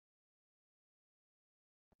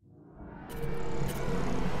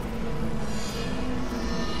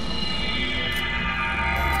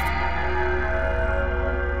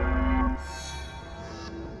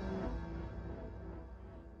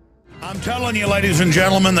telling you, ladies and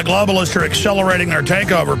gentlemen, the globalists are accelerating their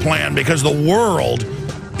takeover plan because the world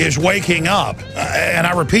is waking up. And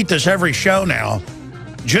I repeat this every show now,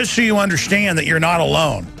 just so you understand that you're not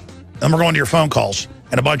alone. And we're going to your phone calls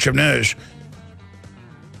and a bunch of news.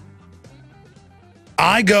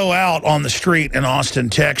 I go out on the street in Austin,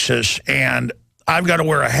 Texas, and I've got to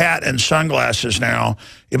wear a hat and sunglasses now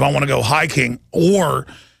if I want to go hiking, or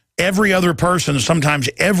every other person, sometimes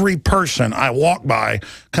every person I walk by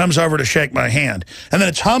comes over to shake my hand. And then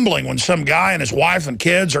it's humbling when some guy and his wife and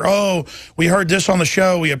kids are, oh, we heard this on the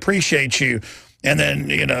show, we appreciate you. And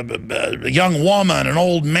then, you know, a young woman, an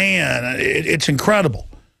old man, it's incredible.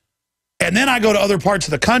 And then I go to other parts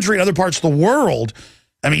of the country and other parts of the world.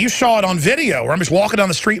 I mean, you saw it on video where I'm just walking down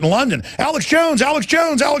the street in London. Alex Jones, Alex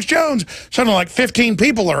Jones, Alex Jones. Suddenly like 15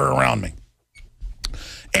 people are around me.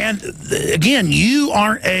 And again, you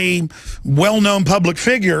aren't a well-known public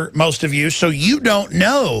figure, most of you, so you don't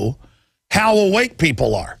know how awake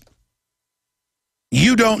people are.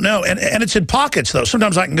 You don't know. And it's in pockets, though.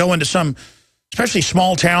 Sometimes I can go into some, especially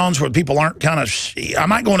small towns where people aren't kind of, I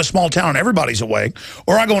might go in a small town and everybody's awake,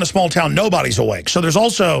 or I go in a small town, nobody's awake. So there's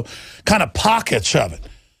also kind of pockets of it.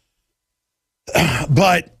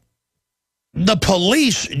 But the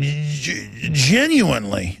police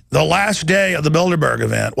genuinely, the last day of the Bilderberg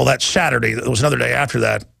event, well, that Saturday, there was another day after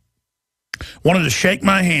that, wanted to shake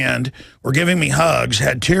my hand, were giving me hugs,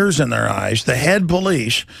 had tears in their eyes, the head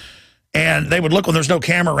police, and they would look when there's no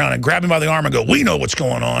camera around and grab me by the arm and go, we know what's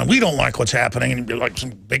going on, we don't like what's happening, and you're like some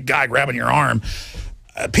big guy grabbing your arm.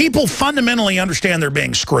 People fundamentally understand they're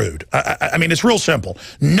being screwed. I mean, it's real simple.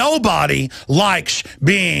 Nobody likes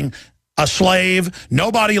being a slave.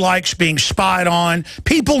 Nobody likes being spied on.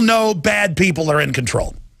 People know bad people are in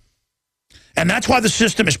control. And that's why the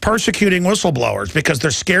system is persecuting whistleblowers, because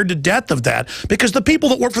they're scared to death of that, because the people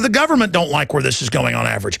that work for the government don't like where this is going on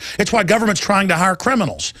average. It's why government's trying to hire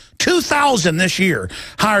criminals. 2,000 this year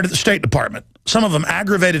hired at the State Department, some of them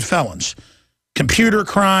aggravated felons, computer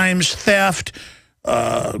crimes, theft,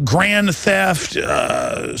 grand theft,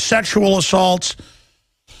 sexual assaults.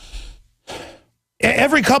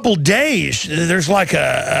 Every couple days, there's like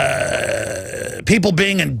people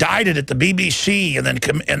being indicted at the BBC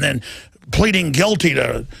and then pleading guilty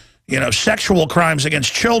to, you know, sexual crimes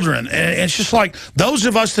against children. And it's just like those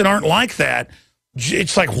of us that aren't like that,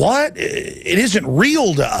 it's like, what? It isn't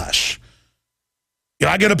real to us. You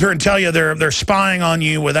know, I get up here and tell you they're spying on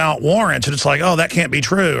you without warrants, and it's like, oh, that can't be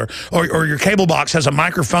true. Or your cable box has a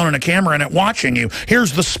microphone and a camera in it watching you.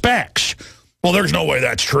 Here's the specs. Well, there's no way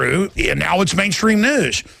that's true. And now it's mainstream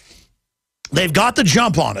news. They've got the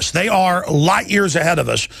jump on us. They are light years ahead of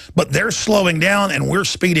us, but they're slowing down and we're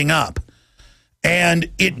speeding up.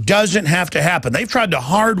 And it doesn't have to happen. They've tried to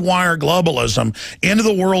hardwire globalism into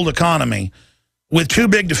the world economy with too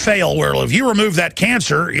big to fail, where if you remove that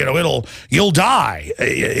cancer, you know, you'll die.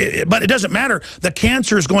 But it doesn't matter. The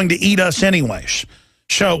cancer is going to eat us anyways.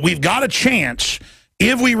 So we've got a chance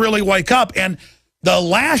if we really wake up. And the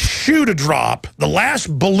last shoe to drop, the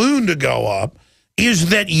last balloon to go up, is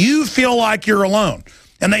that you feel like you're alone.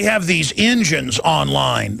 And they have these engines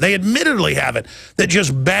online. They admittedly have it that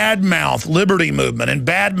just badmouth liberty movement and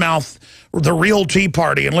badmouth the real Tea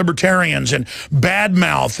Party and libertarians and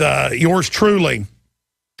badmouth yours truly.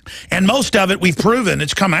 And most of it, we've proven,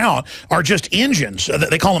 it's come out, are just engines.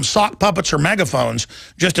 They call them sock puppets or megaphones,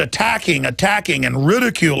 just attacking and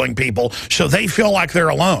ridiculing people so they feel like they're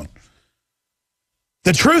alone.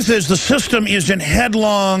 The truth is the system is in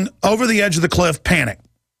headlong, over the edge of the cliff panic.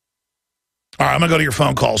 All right, I'm going to go to your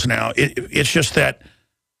phone calls now. It's just that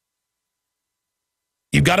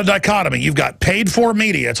you've got a dichotomy. You've got paid-for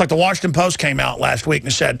media. It's like the Washington Post came out last week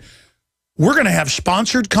and said, we're going to have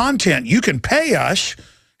sponsored content. You can pay us,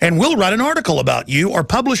 and we'll write an article about you or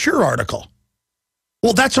publish your article.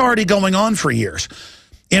 Well, that's already going on for years.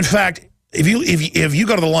 In fact, if you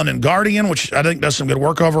go to the London Guardian, which I think does some good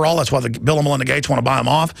work overall, that's why the Bill and Melinda Gates want to buy them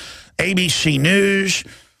off, ABC News,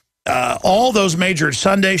 all those major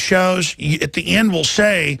Sunday shows, at the end will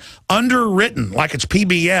say, underwritten, like it's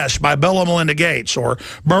PBS, by Bill and Melinda Gates or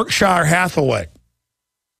Berkshire Hathaway.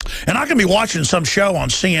 And I can be watching some show on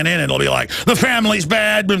CNN, and it'll be like, the family's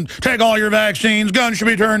bad, take all your vaccines, guns should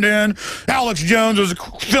be turned in, Alex Jones is a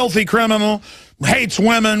filthy criminal, hates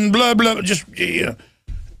women, blah, blah, just, you know.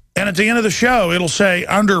 And at the end of the show, it'll say,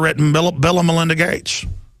 underwritten Bill and Melinda Gates.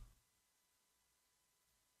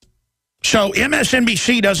 So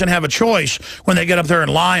MSNBC doesn't have a choice when they get up there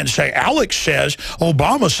and lie and say, Alex says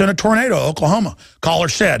Obama sent a tornado to Oklahoma. Caller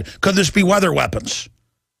said, could this be weather weapons?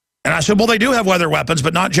 And I said, well, they do have weather weapons,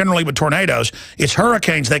 but not generally with tornadoes. It's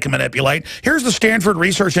hurricanes they can manipulate. Here's the Stanford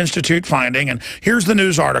Research Institute finding, and here's the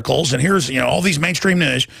news articles, and here's, all these mainstream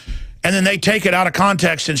news. And then they take it out of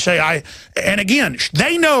context and say, and again,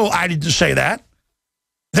 they know I didn't say that.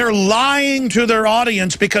 They're lying to their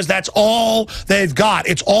audience because that's all they've got.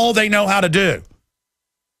 It's all they know how to do.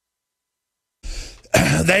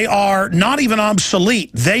 They are not even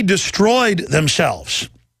obsolete. They destroyed themselves.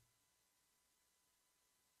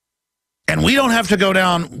 And we don't have to go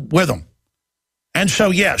down with them. And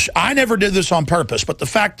so, yes, I never did this on purpose, but the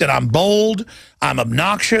fact that I'm bold, I'm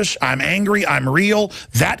obnoxious, I'm angry, I'm real,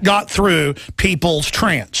 that got through people's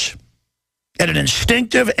trance. At an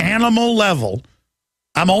instinctive animal level,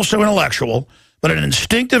 I'm also intellectual, but at an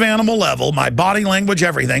instinctive animal level, my body language,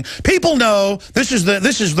 everything, people know this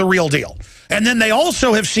is the real deal. And then they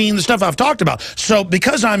also have seen the stuff I've talked about. So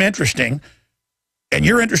because I'm interesting, and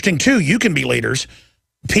you're interesting too, you can be leaders,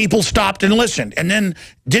 people stopped and listened and then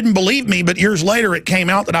didn't believe me, but years later it came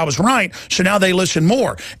out that I was right, so now they listen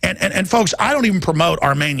more. And folks, I don't even promote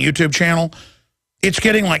our main YouTube channel. It's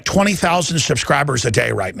getting like 20,000 subscribers a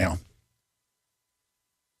day right now.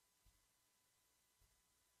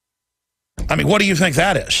 I mean, what do you think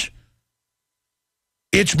that is?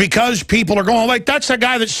 It's because people are going, like, that's the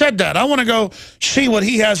guy that said that. I want to go see what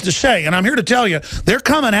he has to say. And I'm here to tell you, they're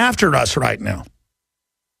coming after us right now.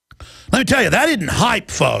 Let me tell you, that isn't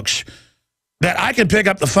hype, folks, that I can pick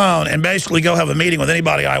up the phone and basically go have a meeting with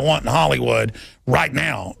anybody I want in Hollywood right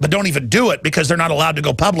now, but don't even do it because they're not allowed to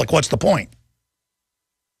go public. What's the point?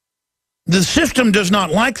 The system does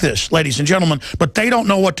not like this, ladies and gentlemen, but they don't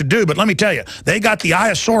know what to do. But let me tell you, they got the Eye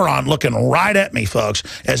of Sauron looking right at me, folks,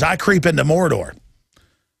 as I creep into Mordor.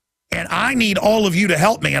 And I need all of you to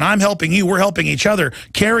help me, and I'm helping you. We're helping each other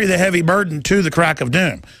carry the heavy burden to the crack of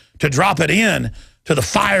doom, to drop it in to the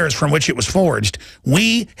fires from which it was forged.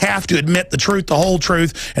 We have to admit the truth, the whole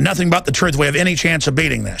truth, and nothing but the truth. We have any chance of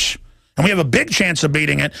beating this. And we have a big chance of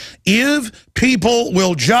beating it if people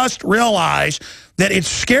will just realize that it's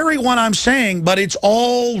scary what I'm saying, but it's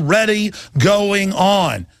already going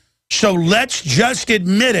on. So let's just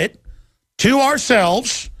admit it to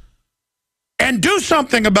ourselves and do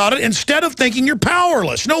something about it instead of thinking you're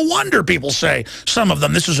powerless. No wonder people say, some of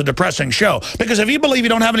them, this is a depressing show. Because if you believe you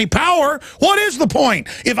don't have any power, what is the point?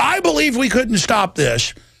 If I believe we couldn't stop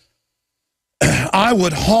this, I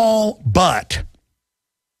would haul butt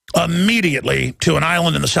immediately to an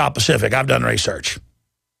island in the South Pacific. I've done research.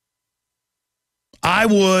 I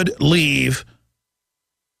would leave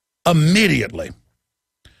immediately.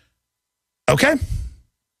 Okay?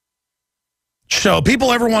 So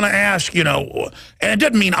people ever want to ask, and it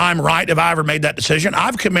doesn't mean I'm right if I ever made that decision.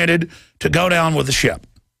 I've committed to go down with the ship.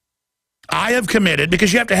 I have committed,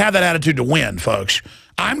 because you have to have that attitude to win, folks.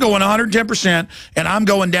 I'm going 110%, and I'm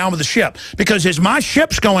going down with the ship. Because as my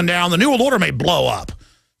ship's going down, the New World Order may blow up.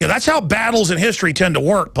 That's how battles in history tend to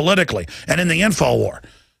work politically and in the info war.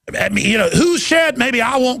 I mean, who said maybe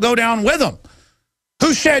I won't go down with them?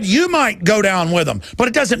 Who said you might go down with them? But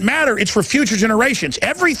it doesn't matter. It's for future generations.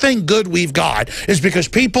 Everything good we've got is because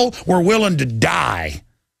people were willing to die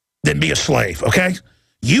than be a slave, okay?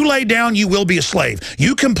 You lay down, you will be a slave.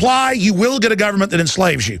 You comply, you will get a government that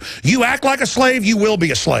enslaves you. You act like a slave, you will be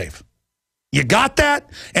a slave. You got that?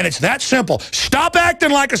 And it's that simple. Stop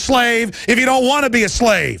acting like a slave if you don't want to be a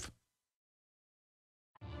slave.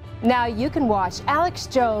 Now you can watch Alex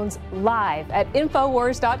Jones live at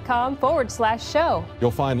Infowars.com/show.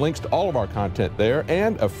 You'll find links to all of our content there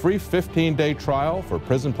and a free 15-day trial for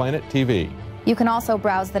Prison Planet TV. You can also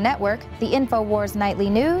browse the network, the InfoWars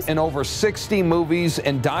Nightly News, and over 60 movies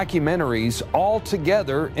and documentaries all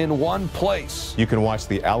together in one place. You can watch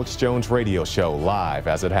the Alex Jones radio show live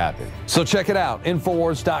as it happens. So check it out,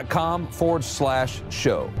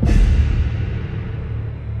 Infowars.com/show.